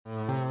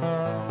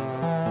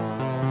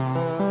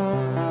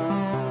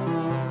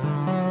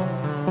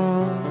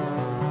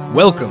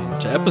Welcome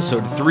to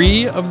episode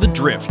 3 of The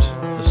Drift,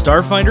 a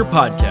Starfinder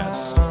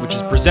podcast, which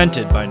is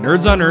presented by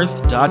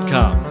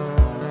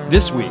nerdsonearth.com.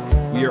 This week,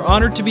 we are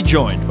honored to be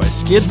joined by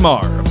Skid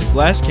Maher of the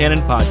Glass Cannon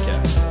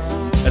podcast,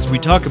 as we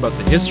talk about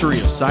the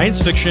history of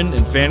science fiction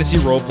and fantasy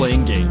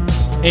role-playing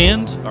games,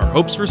 and our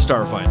hopes for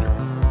Starfinder.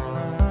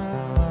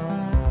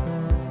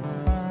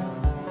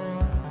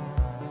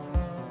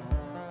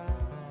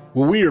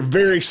 Well, we are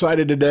very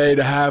excited today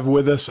to have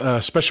with us a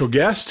special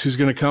guest who's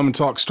going to come and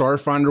talk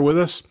Starfinder with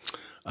us.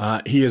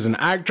 He is an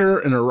actor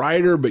and a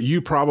writer, but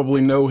you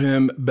probably know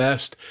him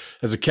best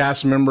as a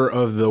cast member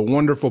of the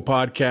wonderful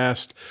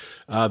podcast,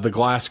 The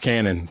Glass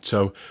Cannon.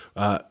 So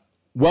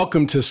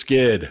welcome to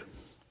Skid.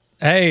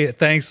 Hey,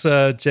 thanks,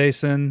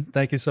 Jason.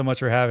 Thank you so much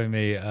for having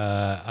me.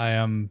 I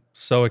am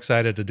so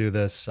excited to do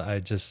this. I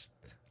just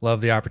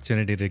love the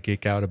opportunity to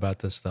geek out about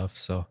this stuff.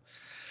 So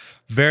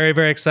very,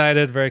 very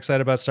excited about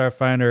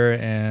Starfinder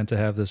and to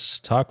have this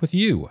talk with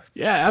you.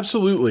 Yeah,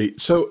 absolutely.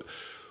 So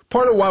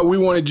part of why we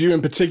wanted you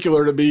in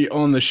particular to be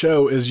on the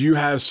show is you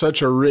have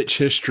such a rich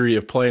history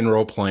of playing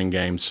role-playing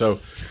games. So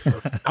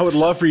I would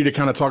love for you to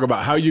kind of talk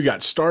about how you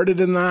got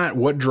started in that,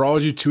 what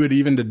draws you to it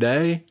even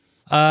today.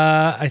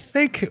 I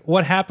think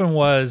what happened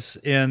was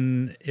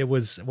when I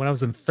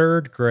was in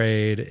third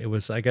grade. It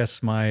was, I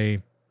guess,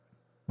 my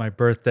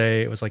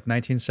birthday. It was like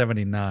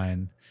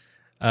 1979.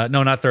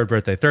 No, not third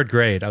birthday, third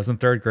grade. I was in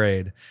third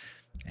grade.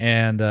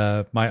 And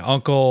my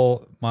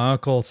uncle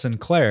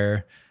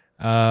Sinclair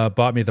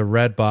bought me the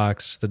red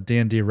box, the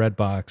D&D red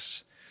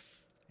box.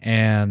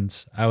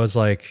 And I was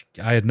like,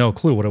 I had no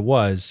clue what it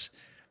was.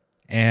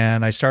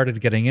 And I started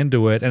getting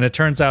into it. And it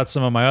turns out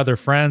some of my other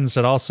friends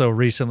had also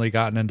recently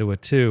gotten into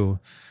it too.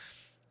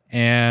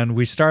 And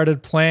we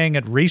started playing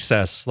at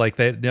recess. Like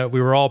we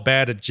were all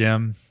bad at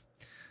gym.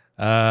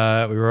 We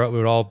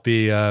would all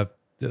be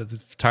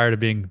tired of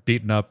being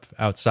beaten up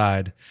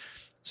outside.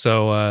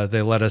 So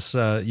they let us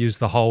use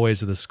the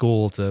hallways of the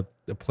school to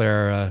play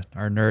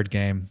our nerd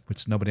game,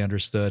 which nobody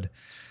understood.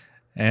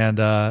 And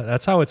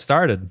that's how it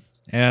started.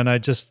 And I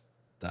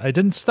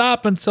didn't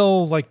stop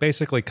until like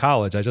basically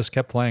college. I just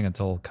kept playing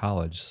until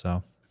college.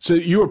 So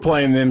you were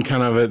playing then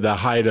kind of at the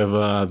height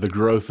of the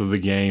growth of the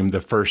game,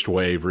 the first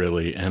wave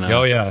really. And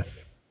oh yeah.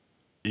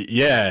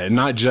 Yeah,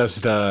 not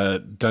just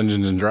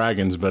Dungeons and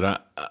Dragons,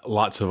 but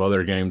lots of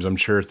other games, I'm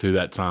sure, through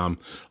that time.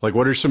 Like,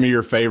 what are some of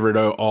your favorite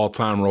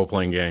all-time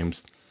role-playing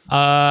games?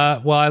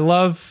 Well, I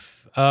love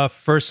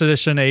first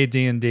edition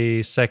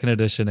AD&D, second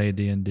edition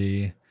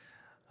AD&D.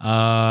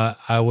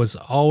 I was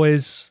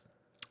always...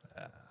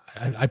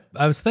 I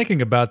was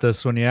thinking about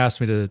this when you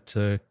asked me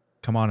to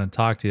come on and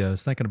talk to you. I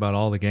was thinking about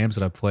all the games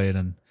that I've played,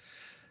 and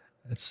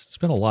it's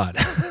been a lot.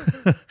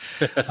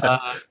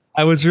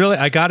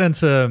 I got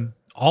into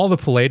all the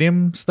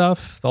Palladium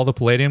stuff, all the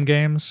Palladium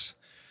games.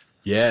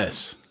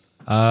 Yes.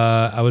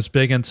 I was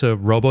big into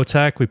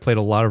Robotech. We played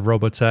a lot of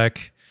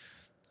Robotech.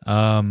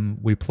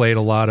 We played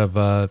a lot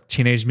of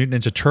Teenage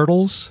Mutant Ninja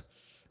Turtles,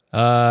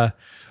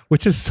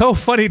 which is so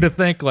funny to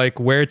think like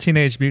where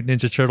Teenage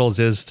Mutant Ninja Turtles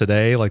is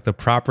today, like the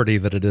property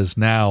that it is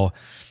now,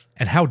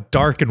 and how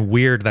dark and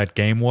weird that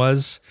game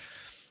was,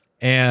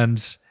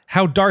 and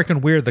how dark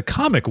and weird the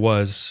comic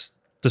was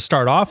to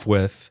start off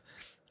with,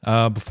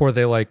 before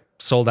they like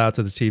sold out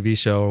to the TV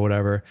show or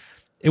whatever.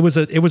 It was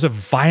a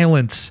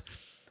violent,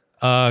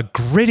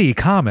 gritty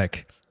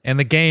comic, and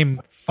the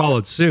game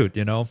followed suit,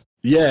 you know?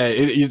 Yeah,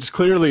 it's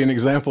clearly an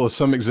example of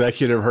some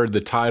executive heard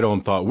the title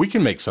and thought, we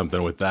can make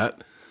something with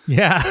that.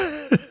 Yeah.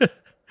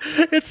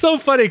 It's so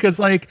funny because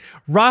like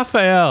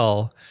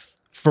Raphael,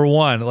 for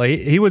one, like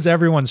he was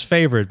everyone's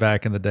favorite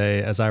back in the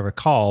day, as I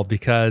recall,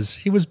 because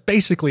he was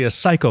basically a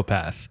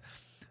psychopath.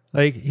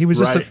 Like he was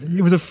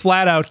he was a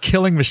flat out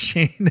killing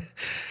machine.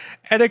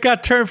 And it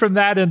got turned from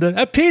that into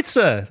a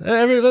pizza.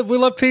 We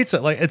love pizza.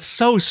 Like it's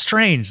so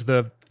strange,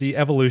 the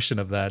evolution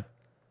of that.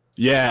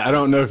 Yeah, I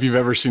don't know if you've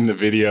ever seen the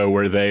video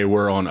where they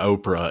were on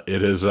Oprah.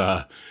 It is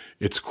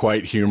it's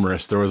quite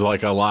humorous. There was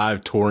like a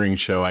live touring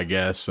show, I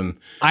guess, and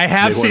I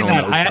have seen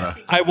that.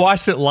 I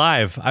watched it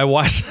live. I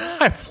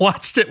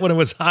watched it when it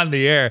was on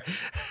the air.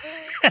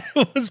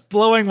 It was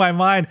blowing my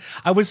mind.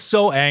 I was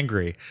so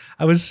angry.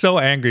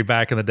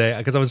 Back in the day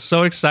because I was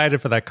so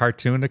excited for that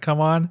cartoon to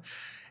come on.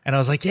 And I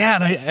was like,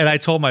 yeah, and I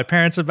told my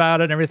parents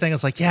about it and everything. I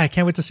was like, yeah, I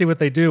can't wait to see what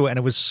they do. And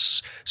it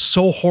was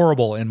so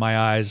horrible in my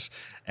eyes.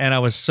 And I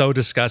was so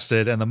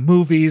disgusted. And the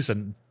movies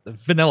and the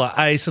Vanilla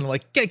Ice, and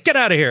like, get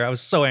out of here. I was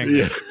so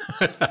angry.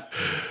 Yeah.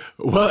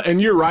 Well, and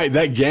you're right.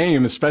 That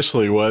game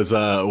especially was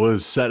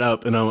set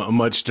up in a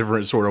much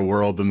different sort of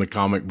world than the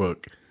comic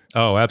book.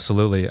 Oh,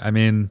 absolutely. I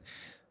mean,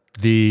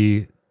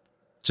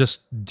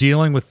 just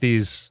dealing with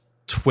these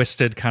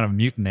twisted kind of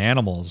mutant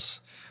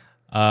animals.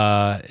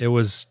 It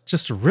was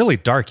just a really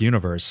dark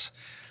universe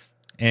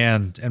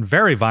and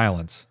very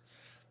violent.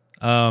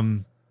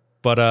 But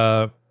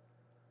that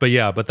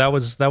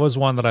was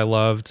one that I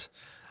loved.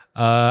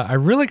 I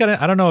really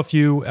I don't know if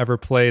you ever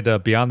played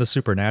Beyond the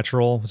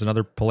Supernatural. It was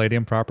another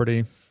Palladium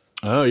property.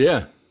 Oh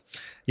yeah.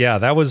 Yeah,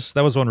 that was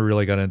one we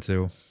really got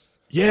into.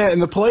 Yeah,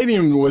 and the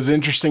Palladium was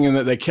interesting in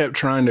that they kept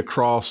trying to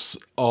cross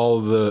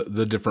all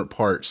the different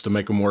parts to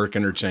make them work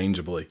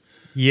interchangeably.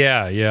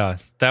 Yeah.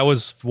 That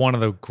was one of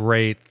the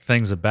great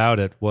things about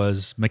it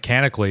was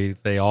mechanically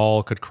they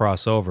all could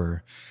cross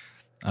over.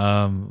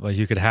 Like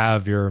you could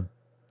have your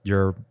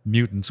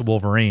mutant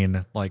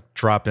Wolverine like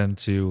drop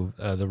into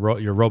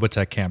your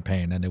Robotech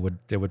campaign, and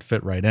it would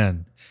fit right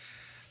in.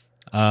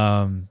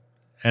 And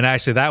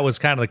actually, that was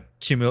kind of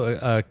the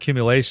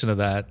accumulation of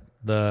that.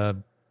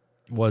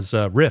 Was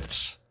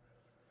rifts.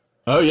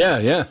 Oh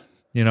yeah.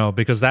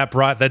 Because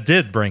that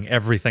did bring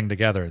everything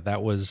together.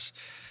 That was,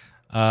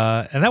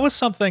 and that was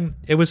something.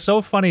 It was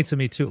so funny to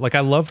me too. Like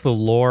I loved the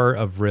lore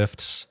of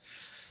rifts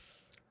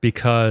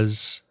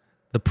because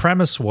the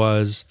premise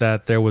was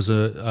that there was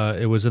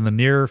it was in the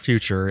near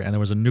future and there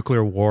was a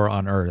nuclear war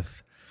on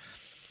Earth,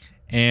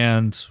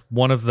 and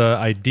one of the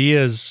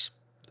ideas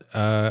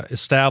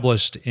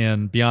established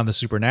in Beyond the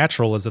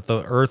Supernatural is that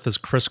the Earth is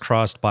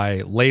crisscrossed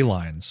by ley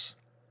lines.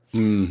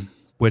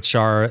 Which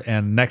are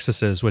and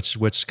nexuses,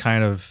 which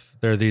kind of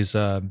they're these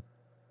kind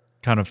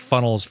of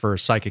funnels for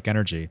psychic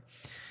energy,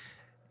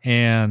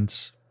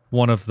 and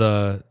one of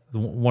the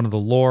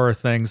lore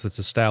things that's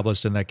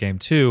established in that game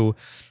too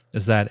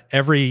is that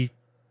every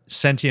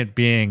sentient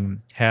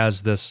being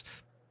has this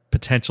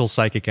potential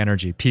psychic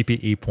energy,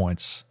 PPE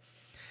points.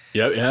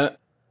 Yep, yeah.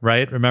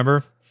 Right,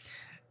 remember?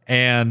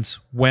 And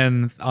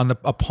when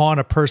upon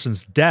a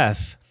person's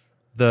death,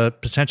 the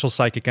potential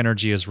psychic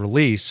energy is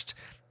released.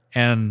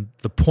 And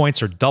the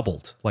points are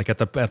doubled, like at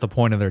the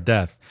point of their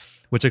death,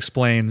 which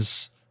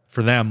explains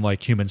for them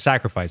like human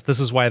sacrifice. This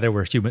is why there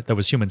was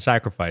human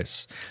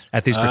sacrifice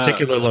at these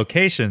particular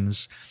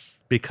locations,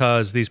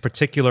 because these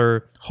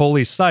particular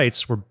holy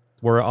sites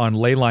were on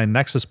ley line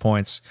nexus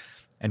points,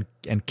 and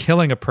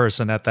killing a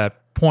person at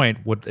that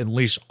point would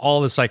unleash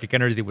all the psychic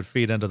energy that would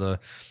feed into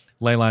the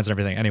ley lines and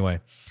everything. Anyway,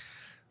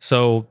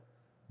 so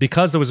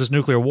because there was this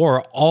nuclear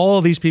war, all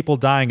of these people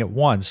dying at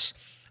once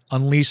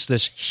unleashed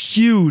this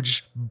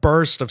huge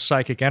burst of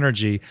psychic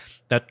energy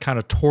that kind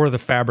of tore the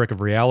fabric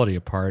of reality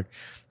apart.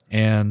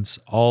 And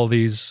all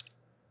these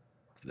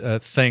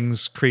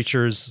things,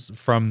 creatures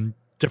from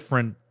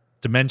different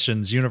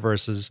dimensions,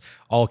 universes,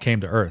 all came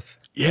to Earth.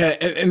 Yeah,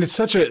 and it's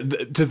such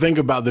to think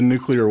about the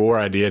nuclear war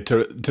idea,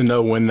 to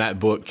know when that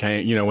book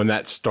came, when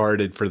that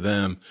started for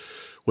them,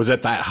 was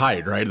at that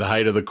height, right? The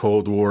height of the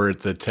Cold War, at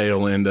the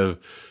tail end of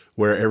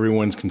where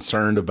everyone's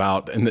concerned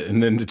about, and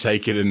then to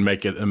take it and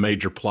make it a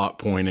major plot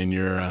point in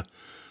your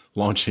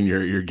launching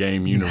your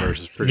game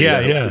universe is pretty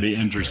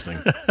interesting.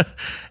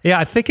 Yeah,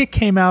 I think it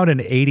came out in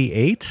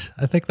 '88.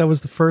 I think that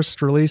was the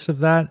first release of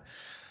that.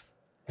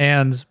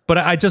 But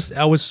I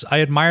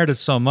admired it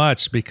so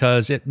much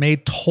because it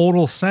made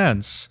total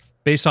sense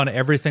based on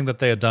everything that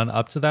they had done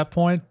up to that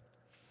point.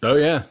 Oh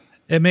yeah,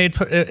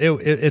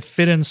 it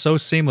fit in so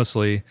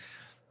seamlessly.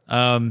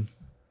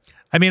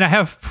 I mean, I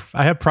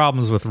have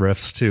problems with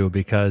riffs too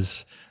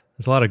because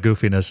there's a lot of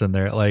goofiness in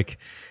there. Like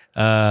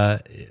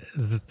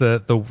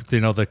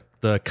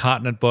the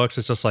continent books.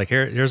 It's just like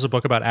here's a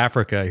book about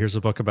Africa. Here's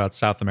a book about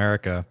South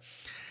America.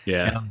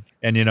 Yeah,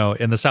 and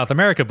in the South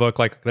America book,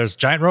 like there's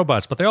giant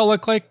robots, but they all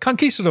look like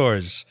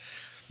conquistadors.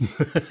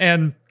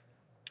 And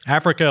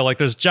Africa, like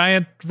there's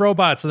giant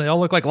robots and they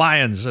all look like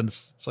lions. And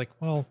it's like,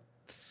 well,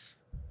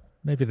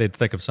 maybe they'd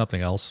think of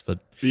something else, but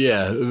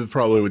yeah, it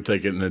probably would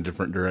take it in a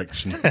different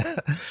direction.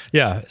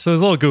 Yeah, so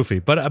it's a little goofy,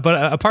 but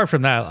apart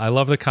from that, I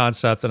love the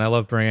concept and I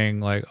love bringing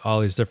like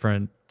all this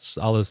different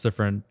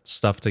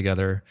stuff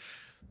together.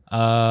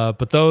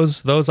 But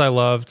those I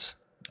loved.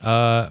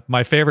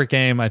 My favorite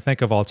game I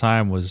think of all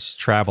time was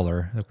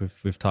Traveler. I think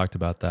we've talked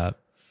about that.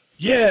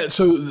 Yeah,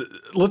 so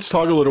let's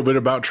talk a little bit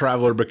about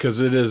Traveler because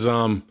it is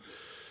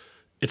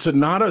it's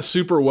not a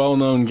super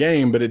well-known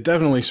game, but it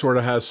definitely sort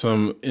of has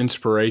some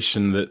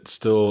inspiration that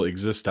still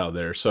exists out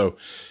there. So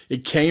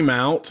it came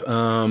out,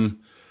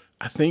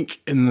 I think,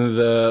 in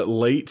the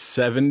late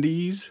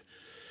 70s.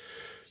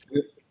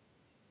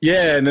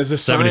 Yeah, and as a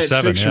science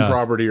fiction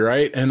property,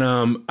 right? And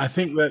I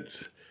think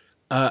that's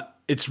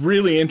it's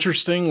really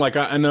interesting. Like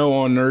I know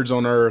on Nerds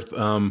on Earth,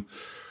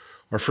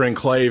 our friend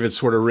Clave had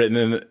sort of written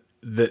in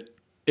that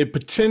it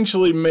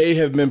potentially may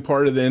have been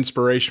part of the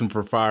inspiration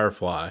for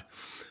Firefly.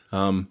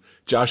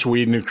 Josh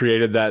Whedon, who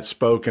created that,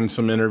 spoke in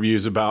some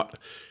interviews about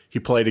he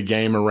played a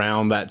game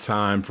around that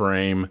time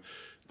frame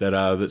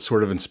that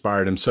sort of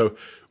inspired him. So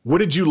what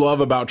did you love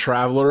about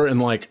Traveler,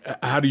 and like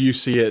how do you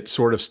see it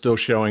sort of still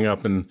showing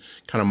up in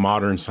kind of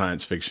modern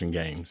science fiction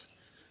games?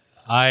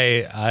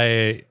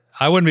 I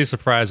wouldn't be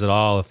surprised at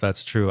all if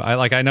that's true.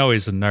 I know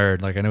he's a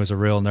nerd. Like I know he's a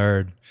real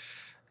nerd.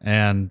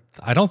 And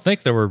I don't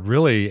think there were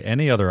really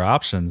any other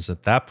options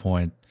at that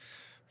point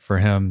for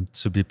him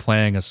to be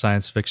playing a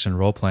science fiction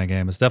role-playing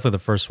game. It's definitely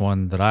the first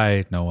one that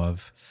I know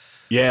of.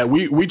 Yeah,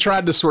 we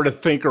tried to sort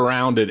of think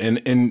around it,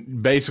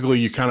 and basically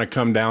you kind of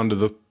come down to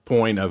the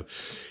point of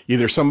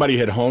either somebody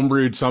had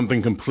homebrewed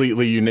something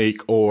completely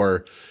unique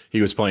or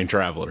he was playing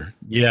Traveler.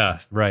 Yeah,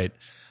 right.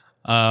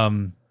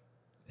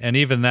 And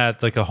even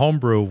that, like a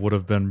homebrew would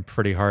have been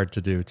pretty hard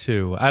to do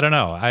too. I don't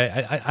know.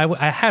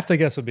 I have to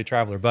guess it would be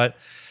Traveler, but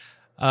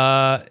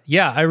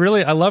yeah,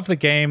 I love the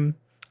game.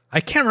 I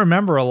can't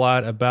remember a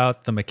lot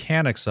about the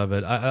mechanics of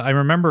it. I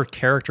remember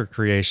character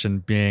creation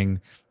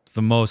being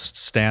the most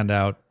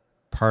standout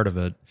part of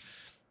it,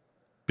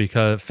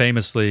 because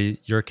famously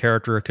your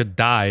character could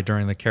die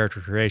during the character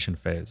creation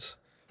phase.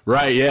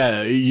 Right,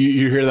 yeah.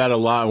 You hear that a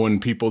lot when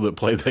people that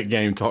play that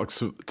game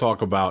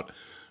talk about,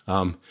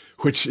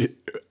 which,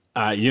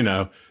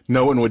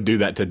 no one would do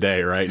that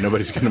today, right?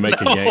 Nobody's going to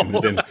make a game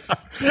and then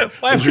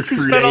why would you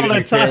spend all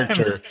that time?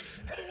 Character.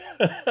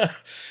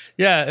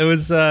 Yeah, it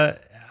was.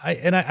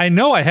 I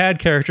know I had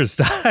characters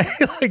die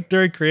like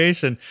during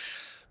creation,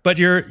 but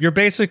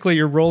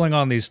you're rolling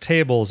on these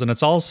tables, and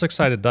it's all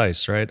 6-sided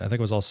dice, right? I think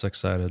it was all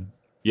 6-sided.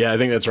 Yeah, I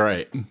think that's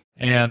right.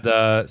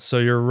 And so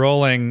you're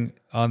rolling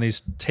on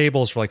these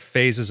tables for like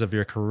phases of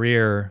your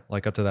career,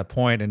 like up to that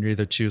point, and you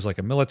either choose like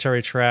a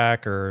military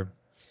track or,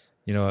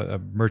 a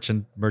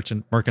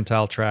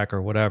mercantile track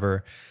or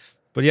whatever.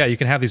 But yeah, you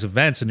can have these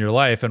events in your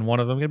life, and one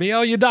of them can be,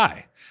 you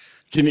die.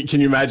 Can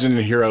you imagine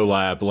in Hero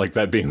Lab, like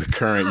that being the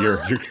current?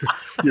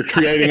 You're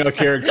creating a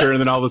character, and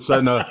then all of a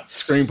sudden a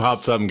screen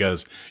pops up and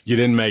goes, "You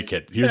didn't make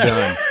it. You're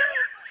done."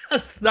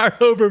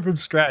 Start over from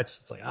scratch.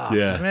 It's like,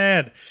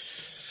 man.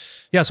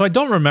 Yeah, so I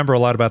don't remember a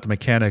lot about the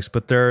mechanics,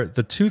 but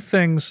the two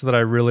things that I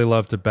really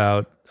loved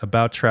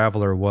about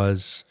Traveler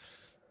was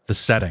the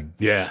setting.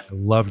 Yeah, I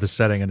love the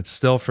setting, and it's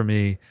still, for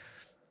me,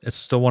 it's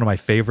still one of my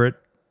favorite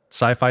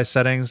sci-fi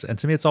settings. And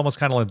to me, it's almost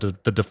kind of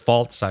like the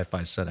default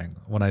sci-fi setting.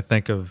 When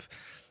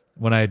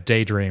I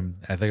daydream,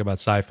 I think about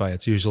sci-fi,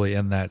 it's usually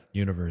in that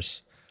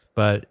universe.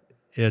 But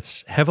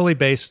it's heavily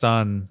based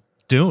on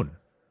Dune,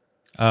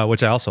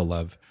 which I also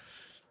love,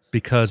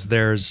 because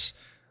there's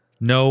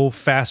no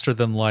faster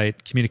than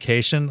light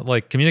communication.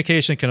 Like,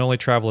 communication can only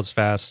travel as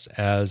fast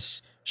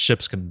as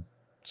starships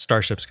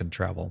can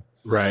travel.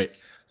 Right.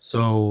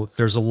 So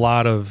there's a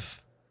lot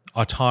of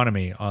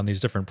autonomy on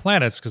these different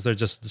planets because they're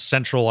just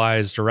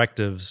centralized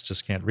directives,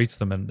 just can't reach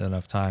them in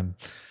enough time.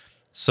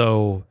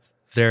 So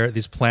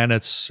these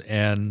planets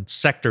and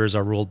sectors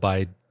are ruled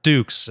by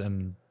dukes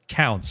and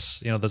counts.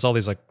 There's all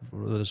these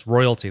this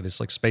royalty, this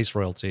like space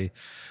royalty,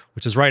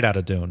 which is right out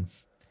of Dune.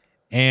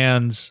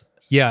 And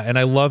yeah, and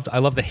I love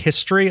the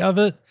history of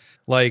it.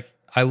 Like,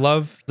 I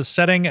love the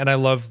setting, and I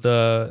love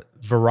the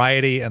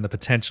variety and the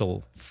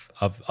potential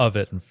of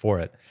it and for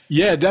it.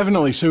 Yeah,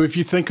 definitely. So if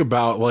you think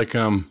about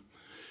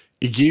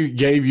it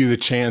gave you the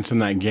chance in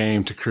that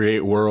game to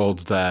create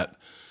worlds that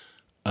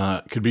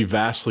could be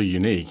vastly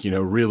unique,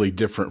 really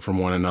different from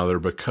one another,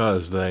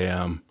 because they,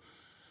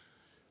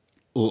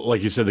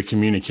 like you said, the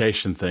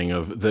communication thing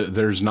of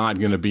there's not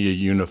going to be a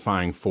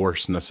unifying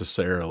force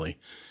necessarily,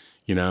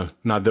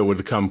 not that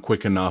would come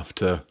quick enough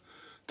to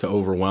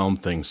overwhelm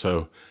things.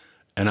 So,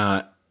 and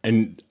I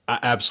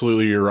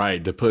absolutely, you're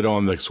right, to put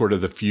on the sort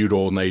of the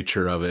feudal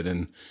nature of it,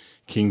 and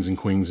kings and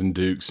queens and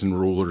dukes and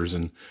rulers,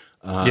 and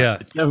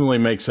it definitely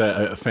makes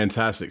a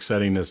fantastic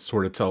setting to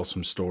sort of tell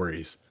some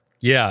stories.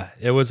 Yeah,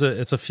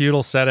 it's a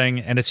feudal setting,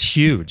 and it's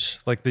huge.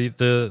 Like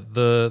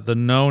the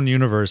known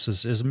universe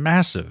is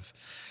massive,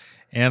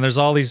 and there's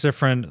all these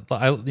different.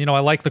 I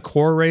like the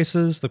core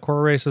races. The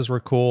core races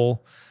were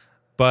cool,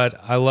 but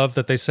I love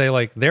that they say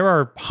like there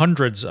are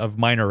hundreds of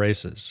minor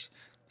races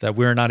that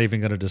we're not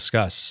even going to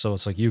discuss. So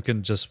it's like you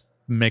can just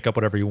make up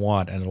whatever you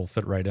want, and it'll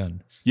fit right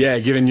in. Yeah,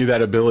 giving you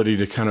that ability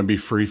to kind of be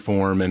free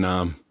form,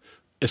 and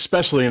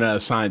especially in a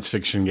science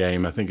fiction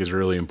game, I think is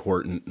really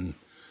important, and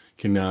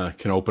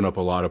can open up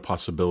a lot of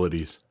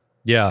possibilities.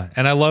 Yeah,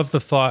 and I love the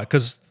thought,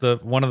 because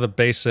one of the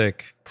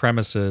basic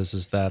premises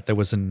is that there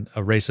was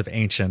a race of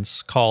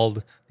ancients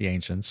called the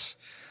Ancients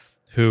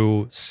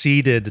who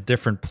seeded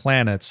different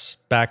planets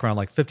back around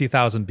like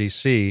 50,000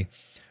 BC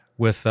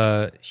with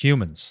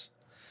humans.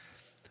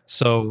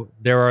 So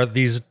there are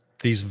these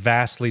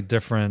vastly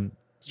different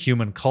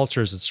human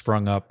cultures that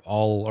sprung up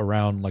all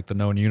around like the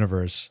known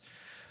universe,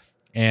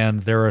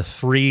 and there are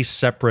 3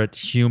 separate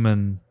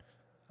human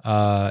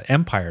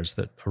empires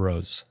that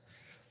arose.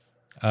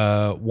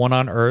 One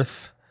on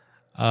Earth,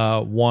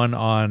 one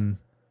on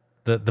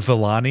the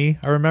Villani,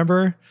 I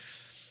remember.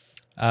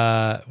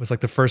 It was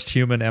like the first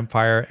human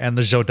empire, and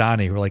the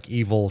Jodani, who were like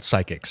evil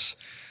psychics.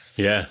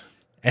 Yeah.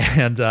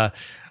 And I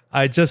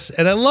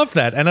love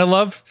that. And I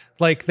love,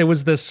 like, there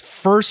was this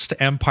first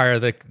empire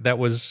that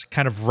was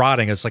kind of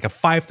rotting. It's like a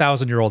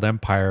 5,000-year-old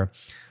empire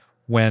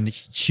when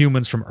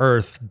humans from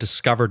Earth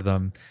discovered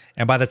them.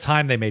 And by the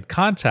time they made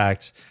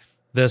contact,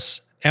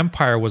 this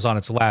empire was on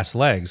its last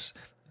legs,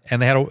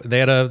 and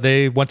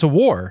they went to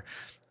war,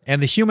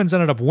 and the humans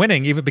ended up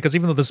winning, even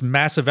though this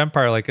massive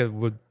empire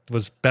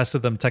was best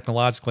of them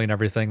technologically and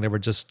everything, they were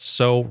just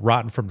so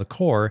rotten from the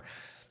core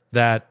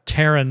that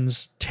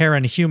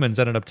Terran humans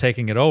ended up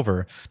taking it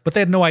over, but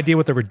they had no idea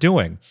what they were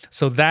doing.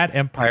 So that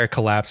empire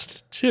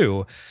collapsed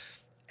too.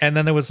 And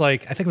then there was I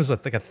think it was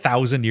like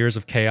 1,000 years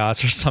of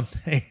chaos or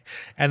something.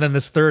 And then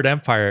this third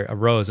empire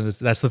arose, and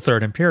that's the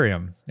Third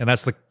Imperium. And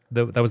that's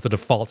that was the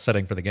default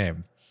setting for the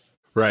game.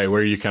 Right,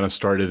 where you kind of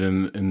started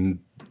in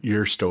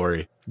your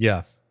story.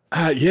 Yeah.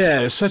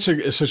 Yeah, it's such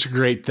a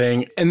great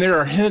thing. And there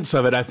are hints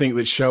of it, I think,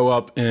 that show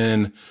up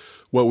in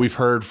what we've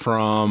heard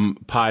from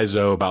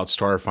Paizo about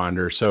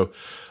Starfinder. So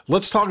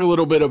let's talk a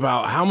little bit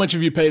about how much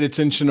have you paid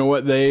attention to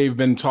what they've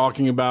been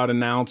talking about,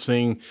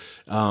 announcing,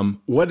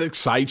 what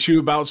excites you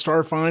about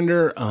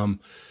Starfinder.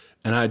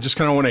 And I just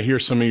kind of want to hear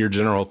some of your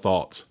general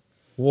thoughts.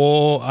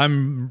 Well,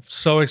 I'm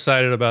so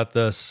excited about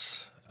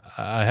this.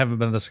 I haven't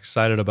been this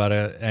excited about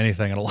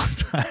anything in a long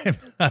time.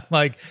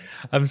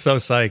 I'm so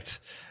psyched.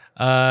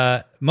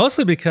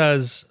 Mostly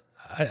because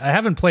I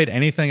haven't played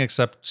anything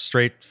except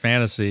straight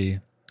fantasy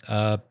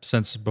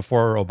since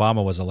before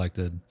Obama was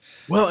elected.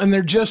 Well, and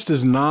there just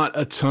is not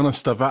a ton of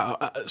stuff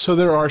out. So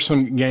there are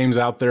some games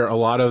out there. A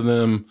lot of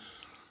them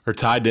are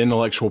tied to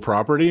intellectual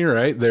property,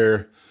 right?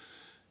 They're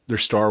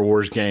Star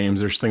Wars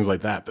games. There's things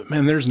like that. But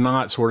man, there's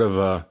not sort of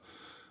a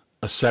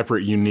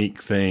separate,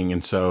 unique thing.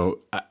 And so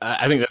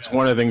I think that's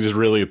one of the things that's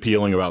really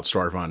appealing about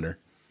Starfinder.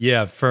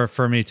 Yeah,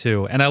 for me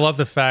too. And I love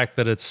the fact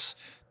that it's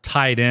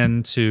tied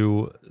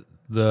into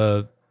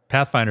the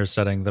Pathfinder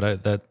setting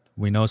that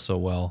we know so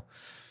well.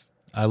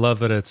 I love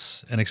that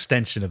it's an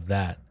extension of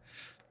that.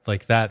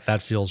 Like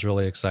that feels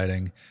really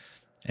exciting.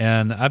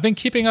 And I've been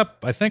keeping up,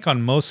 I think,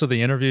 on most of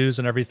the interviews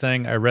and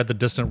everything. I read the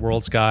Distant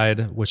Worlds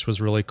Guide, which was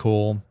really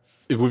cool.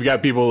 If we've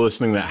got people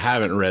listening that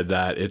haven't read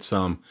that, it's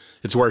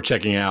worth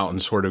checking out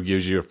and sort of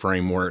gives you a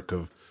framework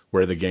of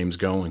where the game's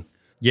going.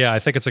 Yeah, I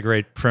think it's a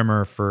great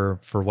primer for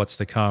what's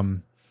to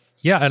come.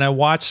 Yeah, and I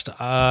watched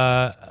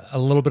a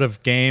little bit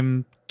of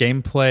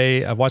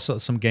gameplay. I watched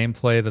some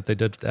gameplay that they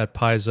did at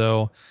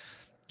Paizo,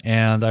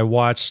 and I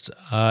watched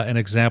an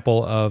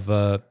example of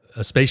a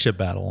spaceship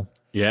battle.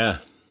 Yeah,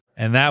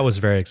 and that was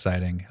very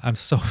exciting. I'm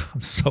so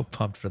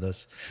pumped for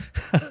this.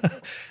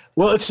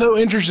 Well, it's so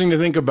interesting to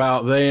think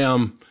about. They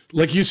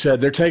like you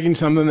said, they're taking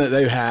something that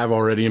they have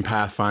already in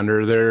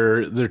Pathfinder.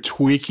 They're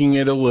tweaking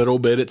it a little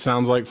bit. It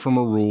sounds like from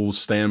a rules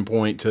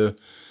standpoint to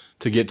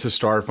get to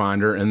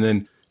Starfinder, and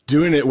then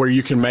doing it where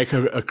you can make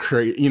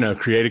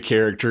create a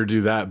character,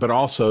 do that, but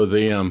also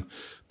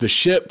the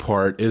ship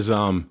part is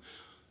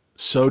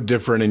so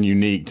different and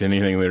unique to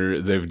anything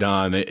they've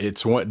done.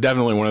 It's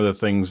definitely one of the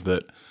things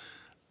that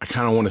I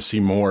kind of want to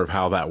see more of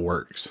how that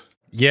works.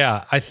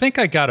 Yeah, I think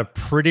I got a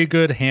pretty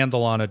good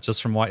handle on it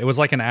just from what it was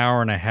like an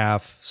hour and a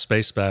half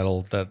space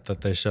battle that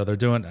they show. They're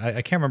doing.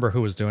 I can't remember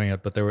who was doing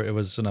it, but it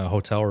was in a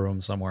hotel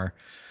room somewhere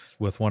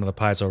with one of the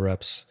Paizo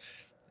reps,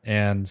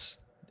 and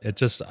it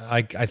just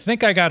I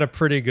think I got a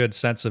pretty good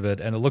sense of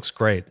it, and it looks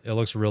great. It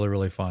looks really,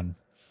 really fun.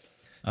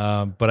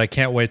 But I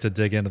can't wait to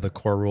dig into the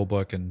core rule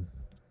book and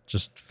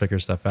just figure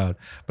stuff out.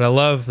 But I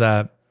love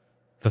that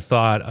the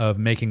thought of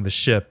making the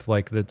ship,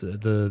 like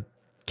the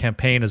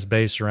campaign is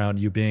based around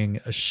you being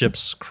a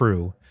ship's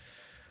crew.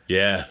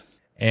 Yeah.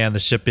 And the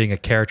ship being a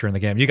character in the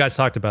game. You guys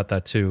talked about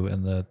that too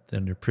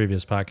in your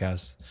previous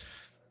podcast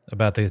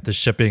about the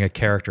ship being a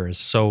character is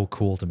so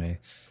cool to me.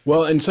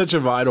 Well, and such a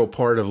vital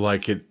part of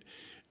like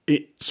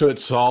so it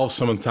solves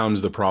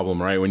sometimes the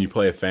problem, right? When you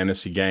play a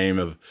fantasy game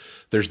of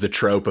there's the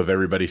trope of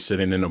everybody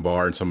sitting in a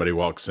bar and somebody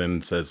walks in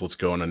and says, let's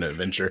go on an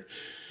adventure.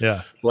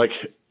 Yeah. Like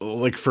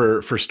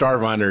for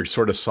Starfinder, it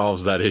sort of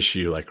solves that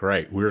issue. Like,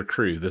 right, we're a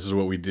crew. This is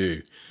what we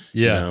do.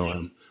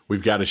 Yeah.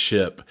 We've got a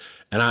ship.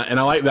 And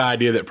I like the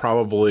idea that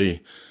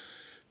probably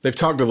they've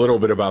talked a little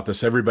bit about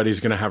this. Everybody's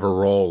going to have a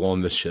role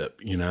on the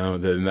ship,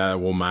 then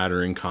that will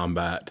matter in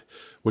combat,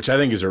 which I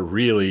think is a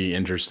really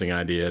interesting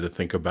idea to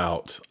think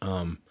about.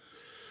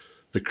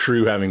 The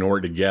crew having to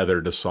work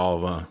together to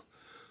solve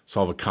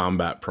a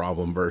combat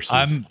problem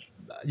versus.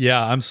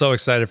 I'm so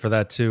excited for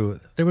that too.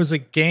 There was a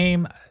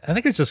game, I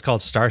think it's just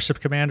called Starship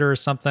Commander or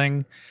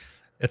something.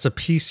 It's a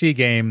PC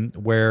game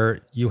where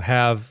you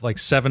have like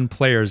 7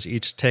 players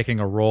each taking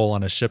a role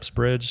on a ship's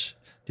bridge.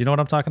 Do you know what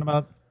I'm talking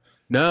about?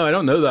 No, I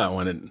don't know that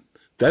one. And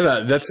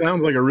that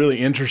sounds like a really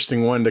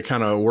interesting one to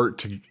kind of work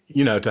to,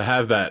 to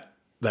have that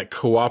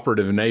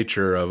cooperative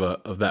nature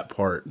of that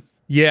part.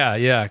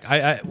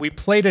 Yeah. We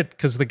played it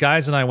because the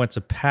guys and I went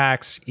to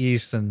PAX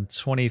East in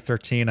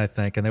 2013, I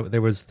think, and they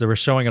were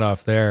showing it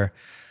off there.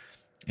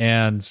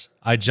 And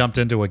I jumped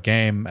into a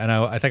game, and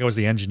I think I was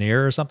the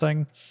engineer or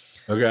something.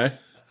 Okay.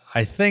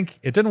 I think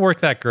it didn't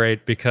work that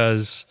great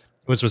because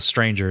it was with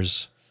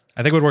strangers.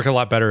 I think it would work a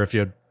lot better if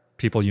you had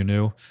people you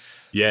knew.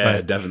 Yeah,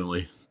 but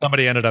definitely.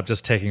 Somebody ended up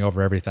just taking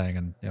over everything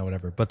and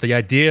whatever. But the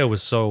idea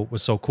was so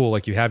cool.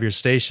 Like you have your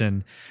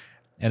station,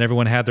 and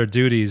everyone had their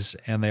duties,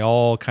 and they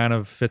all kind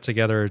of fit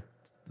together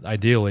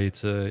ideally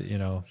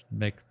to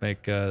make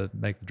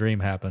the dream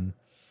happen.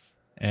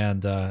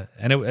 And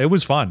it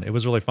was fun. It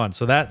was really fun.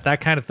 So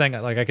that kind of thing,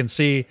 like I can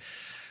see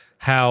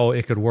how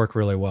it could work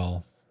really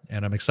well,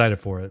 and I'm excited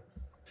for it.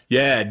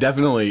 Yeah,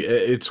 definitely.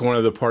 It's one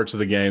of the parts of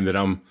the game that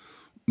I'm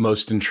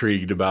most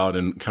intrigued about,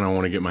 and kind of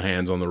want to get my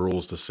hands on the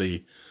rules to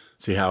see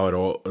how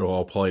it'll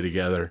all play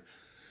together.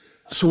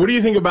 So what do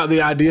you think about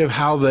the idea of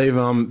how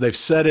they've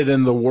set it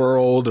in the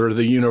world or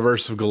the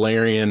universe of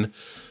Galarian,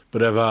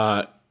 but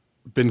have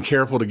been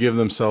careful to give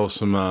themselves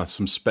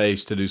some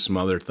space to do some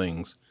other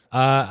things?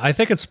 I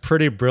think it's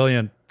pretty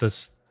brilliant,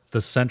 this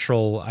the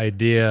central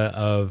idea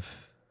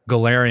of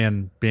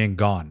Galarian being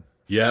gone,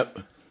 Yep.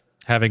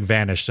 having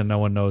vanished, and no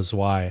one knows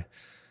why.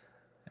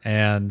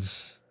 And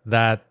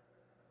that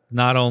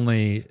not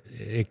only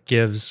it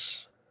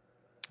gives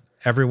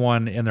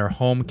everyone in their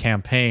home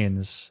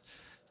campaigns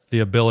the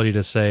ability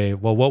to say,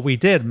 well, what we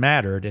did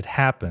mattered, it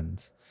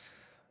happened,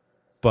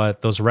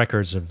 but those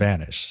records have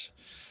vanished.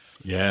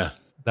 Yeah.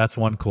 That's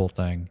one cool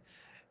thing.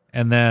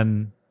 And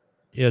then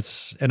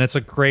it's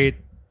a great,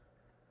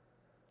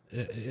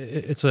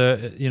 it's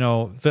a, you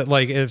know, that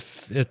like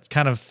if it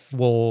kind of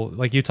will,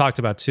 like you talked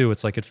about too,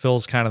 it's like it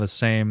feels kind of the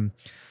same,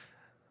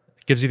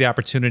 it gives you the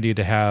opportunity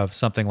to have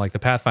something like the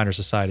Pathfinder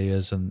Society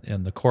is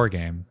in the core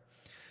game.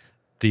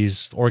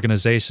 These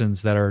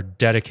organizations that are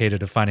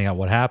dedicated to finding out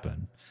what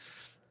happened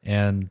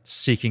and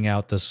seeking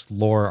out this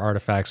lore,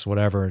 artifacts,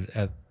 whatever,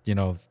 at, you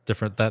know,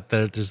 different, that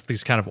there's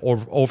these kind of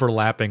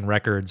overlapping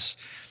records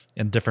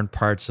in different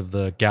parts of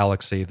the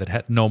galaxy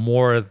that know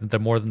more than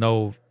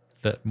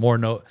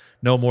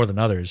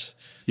others.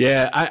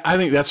 Yeah, I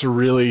think that's a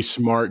really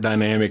smart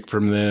dynamic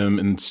from them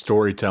and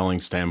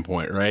storytelling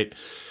standpoint, right?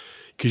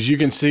 Because you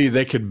can see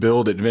they could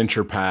build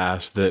adventure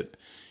paths that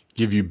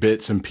give you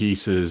bits and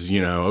pieces,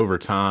 you know, over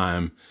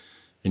time,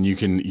 and you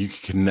can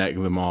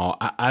connect them all.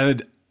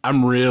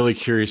 I'm really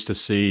curious to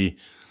see,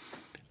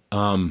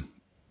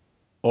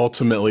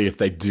 ultimately, if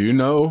they do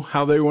know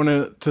how they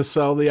want to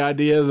sell the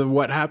idea of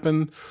what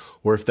happened,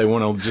 or if they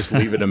want to just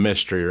leave it a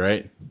mystery,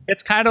 right?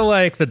 It's kind of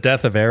like the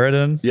death of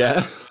Eridan.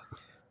 Yeah.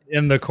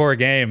 In the core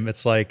game,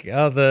 it's like,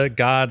 oh, the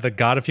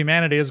god of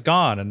humanity is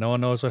gone, and no one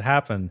knows what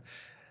happened.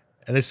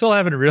 And they still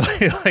haven't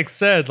really like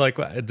said, like,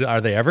 are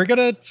they ever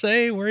gonna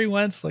say where he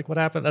went? Like, what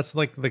happened? That's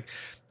like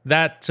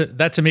that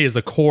to me is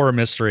the core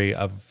mystery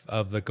of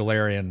the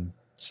Galarian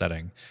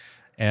setting.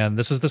 And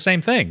this is the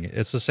same thing.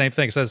 It's the same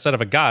thing. So instead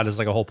of a god, it's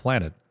like a whole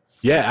planet.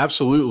 Yeah,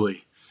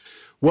 absolutely.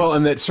 Well,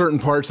 and that certain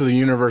parts of the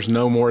universe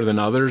know more than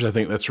others. I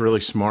think that's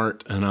really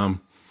smart. And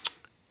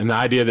the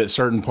idea that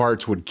certain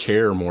parts would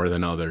care more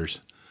than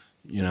others.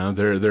 You know,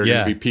 there are going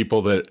to be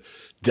people that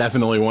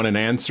definitely want an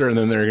answer, and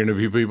then there are going to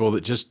be people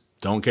that just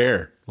don't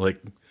care.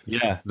 Like,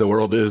 the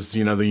world is,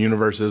 you know, the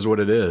universe is what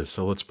it is.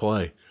 So let's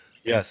play.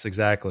 Yes,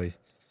 exactly.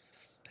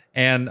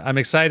 And I'm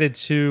excited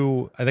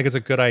to, I think it's a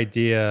good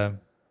idea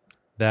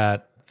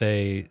that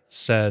they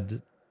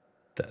said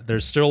that there are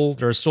still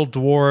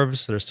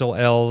dwarves, there's still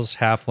elves,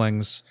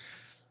 halflings,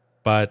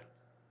 but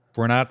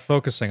we're not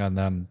focusing on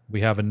them.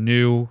 We have a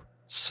new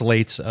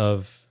slate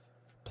of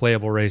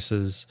playable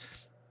races.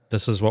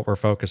 This is what we're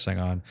focusing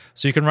on.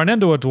 So you can run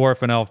into a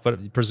dwarf and elf,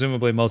 but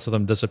presumably most of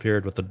them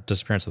disappeared with the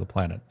disappearance of the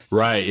planet.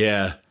 Right,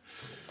 yeah.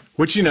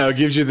 Which, you know,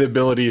 gives you the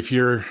ability, if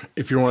you're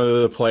one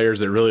of the players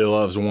that really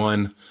loves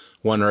one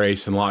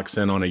race and locks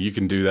in on it, you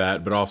can do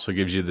that, but also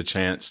gives you the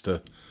chance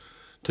to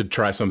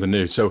try something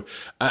new. So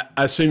I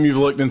assume you've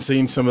looked and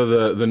seen some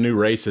of the new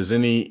races.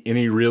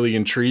 Any really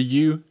intrigue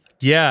you?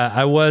 Yeah,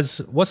 I was.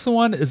 What's the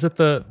one? What's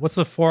the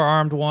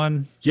 4-armed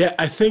one? Yeah,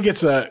 I think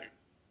it's a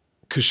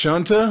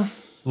Kashunta.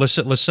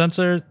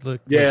 Lashunta?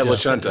 Yeah,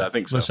 Lashunta, I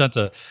think so.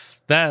 Lashunta.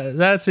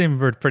 That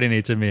seemed pretty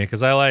neat to me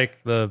because I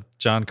like the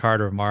John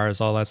Carter of Mars,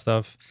 all that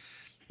stuff.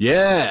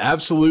 Yeah,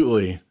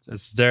 absolutely.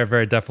 They're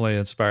very definitely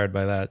inspired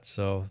by that.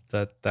 So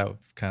that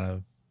kind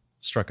of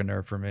struck a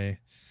nerve for me.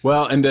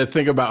 Well, and to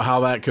think about how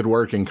that could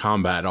work in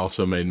combat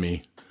also made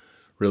me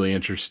really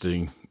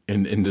interesting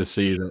and to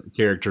see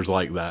characters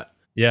like that.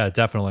 Yeah,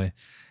 definitely.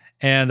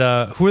 And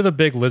who are the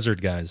big lizard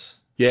guys?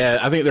 Yeah,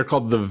 I think they're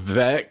called the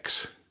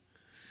Vex.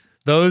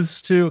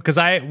 Those two, because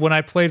when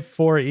I played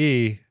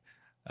 4E,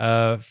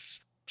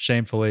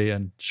 shamefully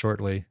and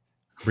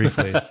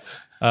briefly,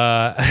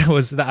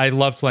 I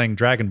loved playing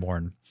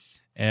Dragonborn,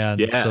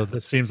 and so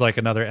this seems like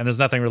another. And there's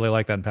nothing really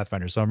like that in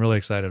Pathfinder, so I'm really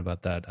excited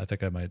about that. I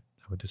think I would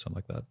do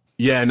something like that.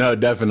 Yeah, no,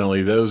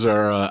 definitely. Those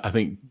are I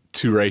think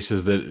two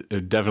races that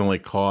have definitely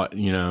caught.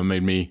 You know,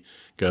 made me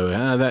go,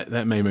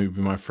 that may be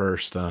my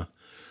first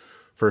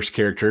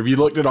character. Have you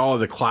looked at all of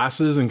the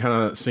classes and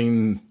kind of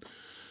seen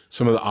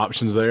some of the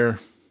options there?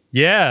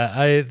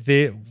 Yeah,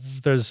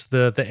 there's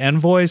the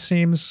envoy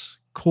seems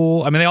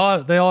cool. I mean, they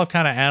all have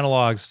kind of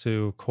analogs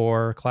to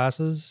core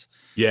classes.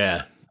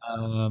 Yeah.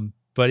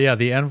 But yeah,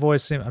 the envoy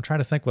I'm trying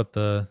to think what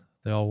they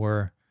all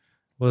were.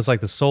 Well, it's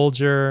like the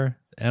soldier,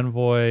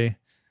 envoy.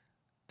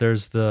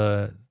 There's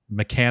the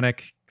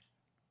mechanic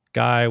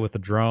guy with the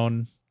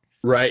drone.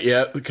 Right.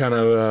 Yeah. It kind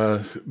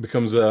of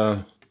becomes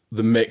the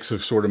mix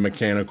of sort of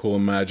mechanical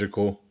and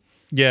magical.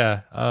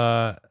 Yeah.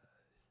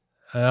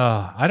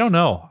 I don't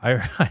know.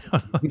 I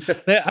don't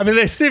know.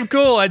 They seem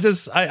cool. I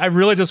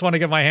really just want to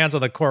get my hands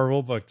on the core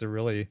rulebook to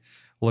really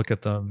look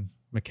at them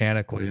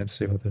mechanically and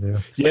see what they do.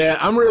 Yeah,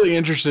 I'm really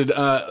interested.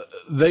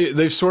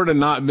 They've sort of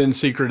not been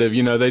secretive.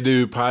 You know, they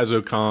do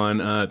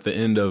PaizoCon at the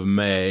end of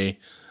May,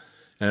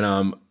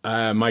 and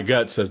my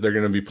gut says they're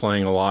going to be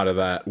playing a lot of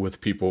that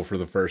with people for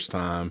the first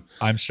time.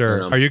 I'm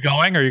sure. Are you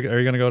going? Are you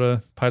going to go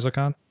to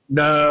PaizoCon?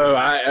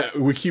 No,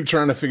 we keep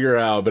trying to figure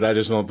out, but I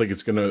just don't think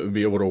it's going to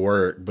be able to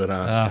work. But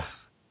I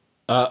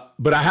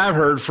have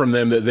heard from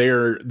them that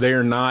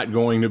they're not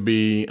going to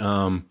be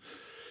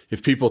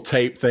if people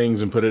tape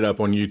things and put it up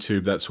on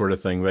YouTube, that sort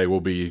of thing, they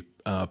will be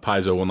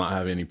Paizo will not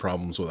have any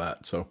problems with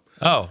that. So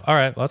Oh, all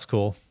right, well, that's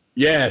cool.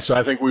 yeah, so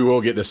I think we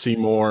will get to see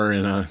more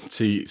and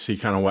see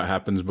kind of what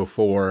happens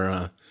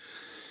before.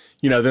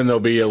 Then there'll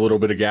be a little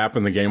bit of gap,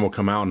 and the game will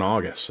come out in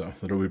August. So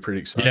it'll be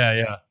pretty exciting.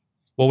 Yeah.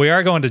 Well, we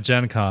are going to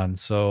Gen Con,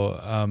 so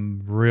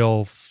I'm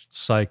real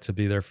psyched to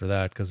be there for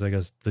that because I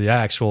guess the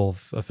actual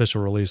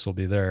official release will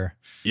be there.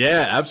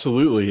 Yeah,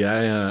 absolutely.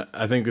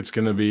 I think it's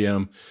going to be.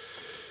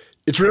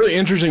 It's really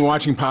interesting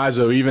watching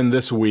Paizo. Even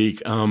this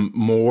week,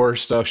 more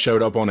stuff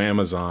showed up on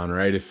Amazon.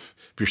 Right, if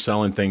you're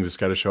selling things, it's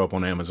got to show up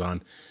on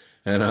Amazon,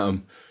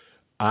 and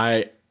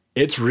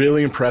it's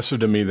really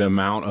impressive to me the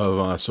amount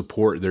of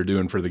support they're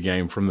doing for the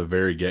game from the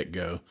very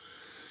get-go.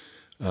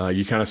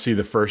 You kind of see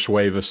the first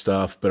wave of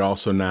stuff, but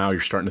also now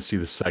you're starting to see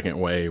the second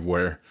wave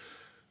where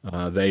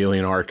the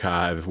Alien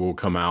Archive will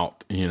come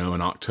out, in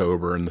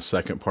October, and the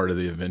second part of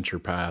the adventure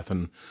path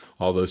and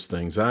all those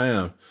things.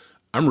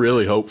 I'm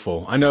really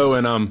hopeful. I know,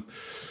 and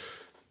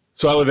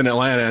so I live in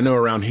Atlanta. I know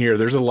around here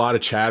there's a lot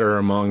of chatter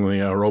among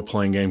the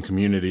role-playing game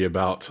community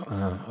about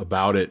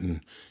it,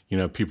 and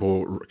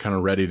people are kind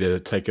of ready to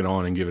take it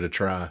on and give it a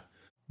try.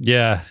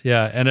 Yeah,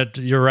 and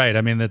you're right.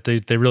 I mean, that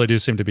they really do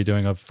seem to be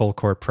doing a full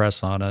court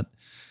press on it,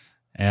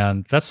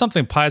 and that's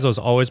something Paizo's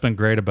always been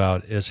great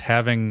about is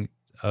having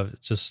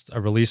just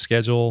a release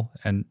schedule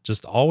and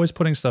just always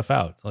putting stuff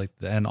out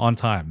and on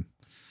time.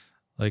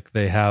 Like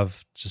they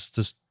have just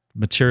this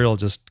material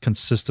just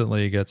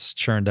consistently gets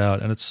churned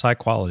out, and it's high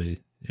quality.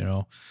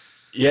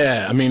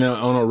 Yeah, I mean,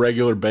 on a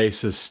regular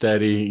basis,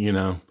 steady.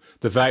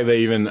 The fact that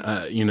even,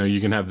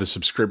 you can have the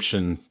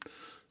subscription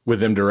with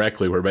them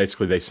directly where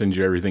basically they send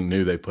you everything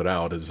new they put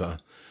out is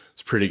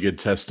it's pretty good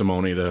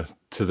testimony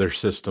to their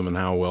system and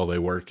how well they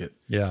work it.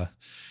 Yeah.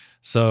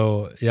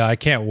 So, yeah, I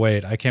can't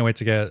wait. I can't wait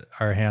to get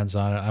our hands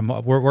on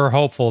it. We're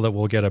hopeful that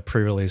we'll get a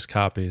pre-release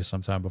copy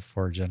sometime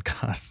before Gen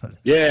Con.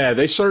 Yeah,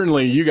 they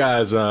certainly, you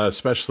guys,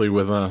 especially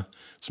with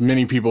as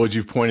many people as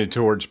you've pointed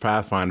towards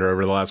Pathfinder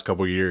over the last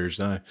couple of years,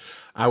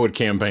 I would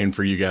campaign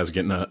for you guys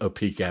getting a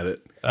peek at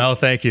it. Oh,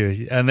 thank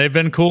you. And they've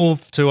been cool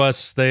to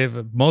us.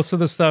 Most of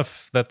the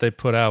stuff that they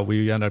put out,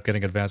 we end up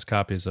getting advanced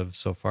copies of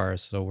so far.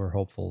 So we're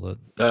hopeful that.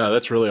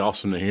 That's really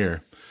awesome to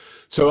hear.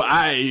 So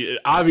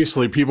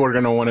obviously people are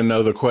going to want to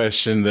know the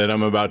question that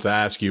I'm about to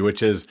ask you,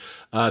 which is,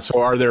 so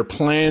are there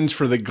plans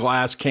for the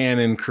Glass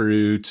Cannon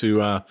crew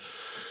to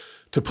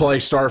play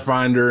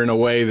Starfinder in a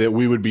way that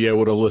we would be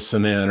able to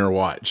listen in or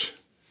watch?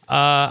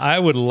 I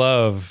would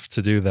love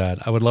to do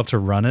that. I would love to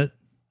run it.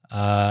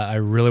 I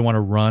really want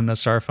to run a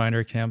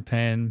Starfinder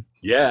campaign.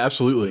 Yeah,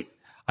 absolutely.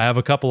 I have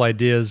a couple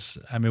ideas.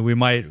 I mean, we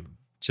might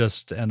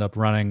just end up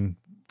running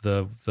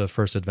the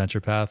first adventure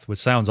path, which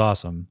sounds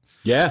awesome.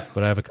 Yeah.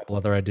 But I have a couple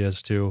other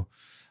ideas too.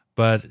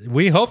 But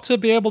we hope to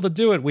be able to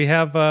do it. We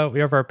have our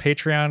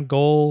Patreon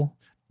goal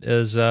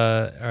is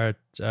our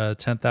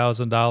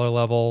 $10,000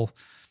 level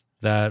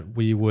that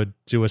we would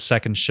do a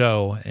second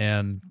show,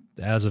 and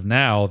as of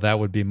now, that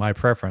would be my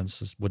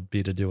preference, would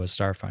be to do a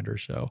Starfinder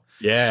show.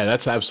 Yeah,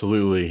 that's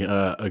absolutely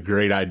a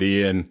great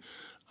idea. And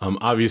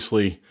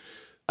obviously,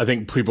 I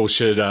think people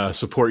should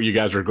support you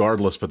guys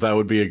regardless, but that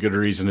would be a good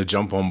reason to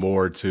jump on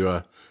board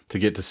to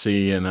get to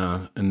see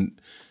and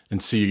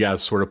see you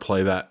guys sort of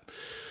play that.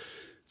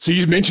 So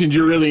you mentioned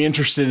you're really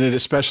interested in it,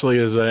 especially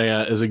as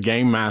a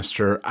game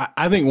master.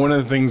 I think one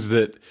of the things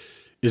that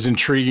is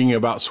intriguing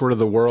about sort of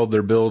the world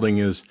they're building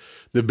is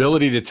the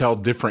ability to tell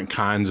different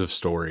kinds of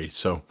stories.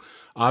 So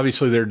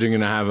obviously they're going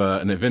to have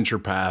an adventure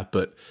path,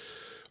 but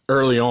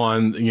early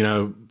on,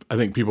 I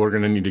think people are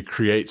going to need to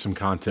create some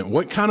content.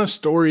 What kind of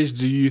stories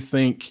do you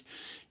think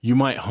you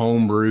might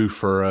homebrew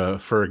for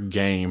a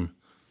game?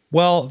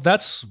 Well,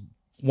 that's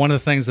one of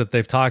the things that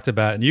they've talked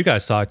about, and you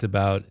guys talked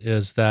about,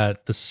 is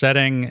that the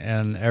setting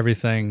and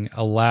everything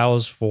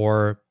allows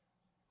for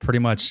pretty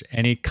much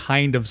any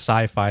kind of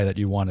sci-fi that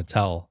you want to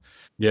tell.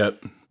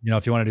 Yep.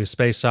 If you want to do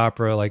space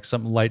opera, like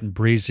something light and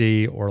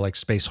breezy, or like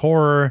space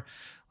horror,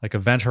 like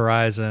Event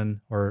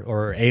Horizon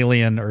or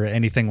Alien or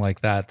anything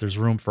like that, there's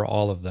room for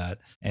all of that.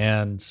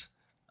 And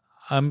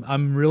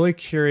I'm really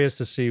curious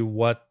to see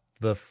what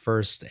the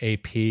first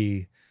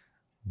AP,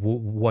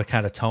 what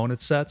kind of tone it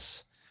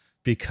sets,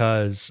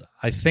 because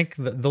I think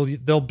that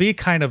there'll be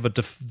kind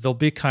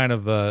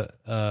of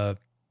a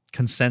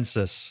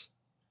consensus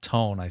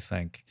tone, I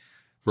think,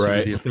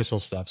 to the official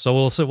stuff. So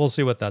we'll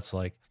see what that's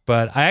like.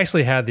 But I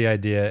actually had the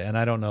idea, and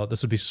I don't know,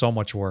 this would be so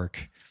much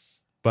work,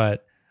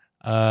 but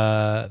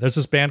there's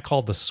this band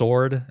called The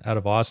Sword out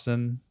of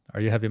Austin. Are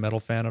you a heavy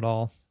metal fan at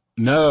all?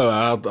 No,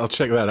 I'll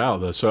check that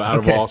out though. So out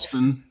of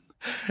Austin.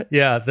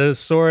 Yeah, The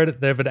Sword,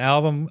 they have an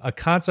album, a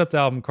concept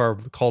album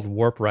called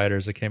Warp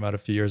Riders that came out a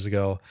few years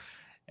ago.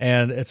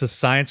 And it's a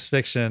science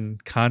fiction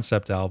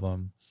concept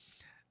album.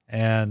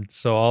 And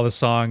so all the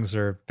songs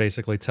are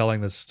basically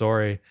telling this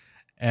story.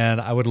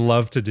 And I would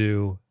love to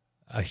do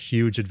a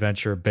huge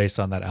adventure based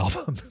on that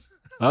album.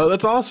 Oh,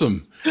 that's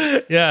awesome.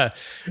 Yeah.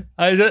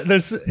 And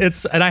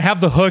I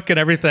have the hook and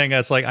everything.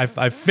 It's like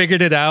I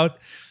figured it out.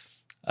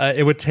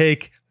 It would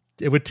take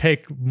would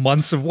take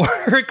months of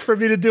work for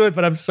me to do it,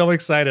 but I'm so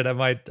excited.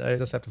 I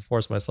just have to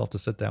force myself to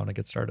sit down and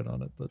get started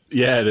on it. But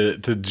yeah,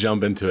 to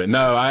jump into it.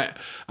 No,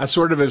 I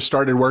sort of have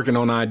started working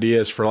on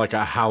ideas for like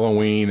a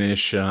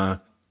Halloween-ish kind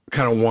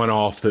of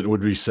one-off that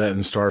would be set in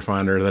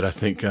Starfinder that I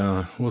think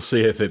we'll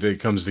see if it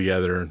comes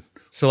together.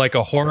 So like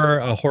a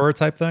horror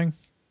type thing?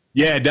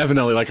 Yeah,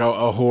 definitely like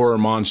a horror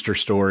monster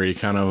story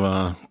kind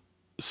of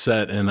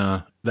set in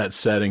that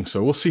setting.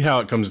 So we'll see how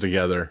it comes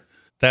together.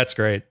 That's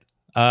great.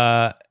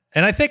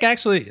 And I think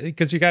actually,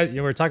 because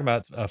you were talking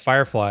about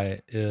Firefly